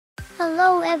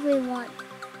Hello everyone.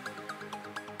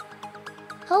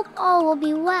 Hope all will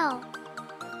be well.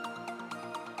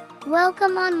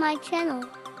 Welcome on my channel.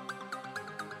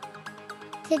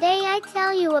 Today I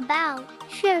tell you about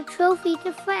share trophy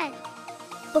to friend.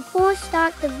 Before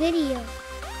start the video,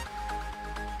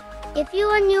 if you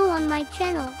are new on my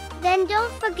channel, then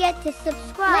don't forget to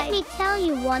subscribe. Let me tell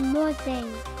you one more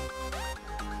thing.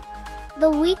 The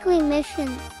weekly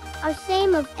missions are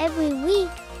same of every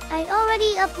week. I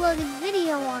already uploaded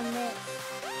video on this.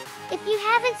 If you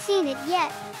haven't seen it yet,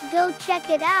 go check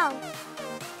it out.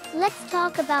 Let's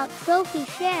talk about trophy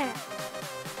share.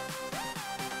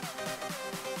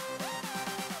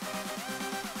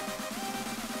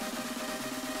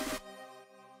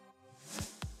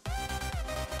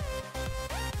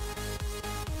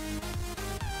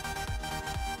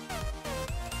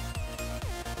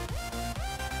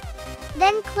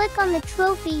 Then click on the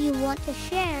trophy you want to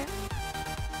share.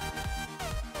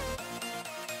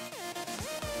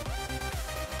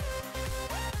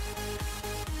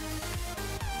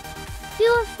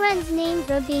 Fewer friends'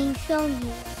 names are being shown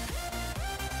here.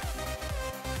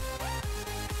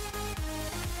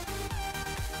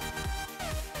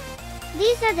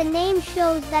 These are the name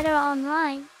shows that are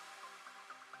online.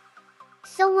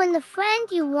 So when the friend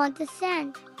you want to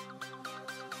send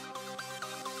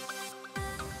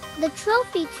the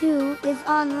trophy to is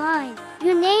online,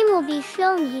 your name will be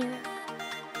shown here.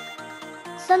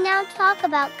 So now talk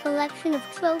about collection of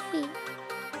trophy.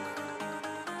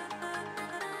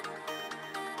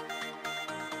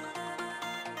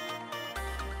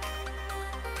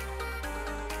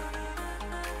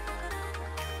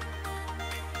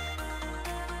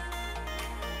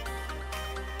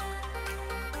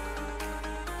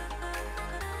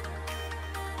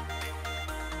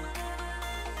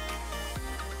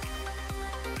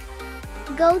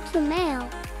 Go to mail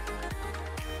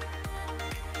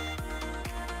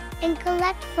and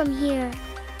collect from here.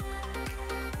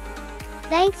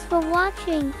 Thanks for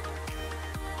watching.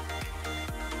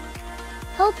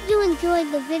 Hope you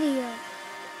enjoyed the video.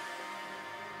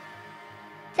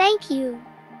 Thank you.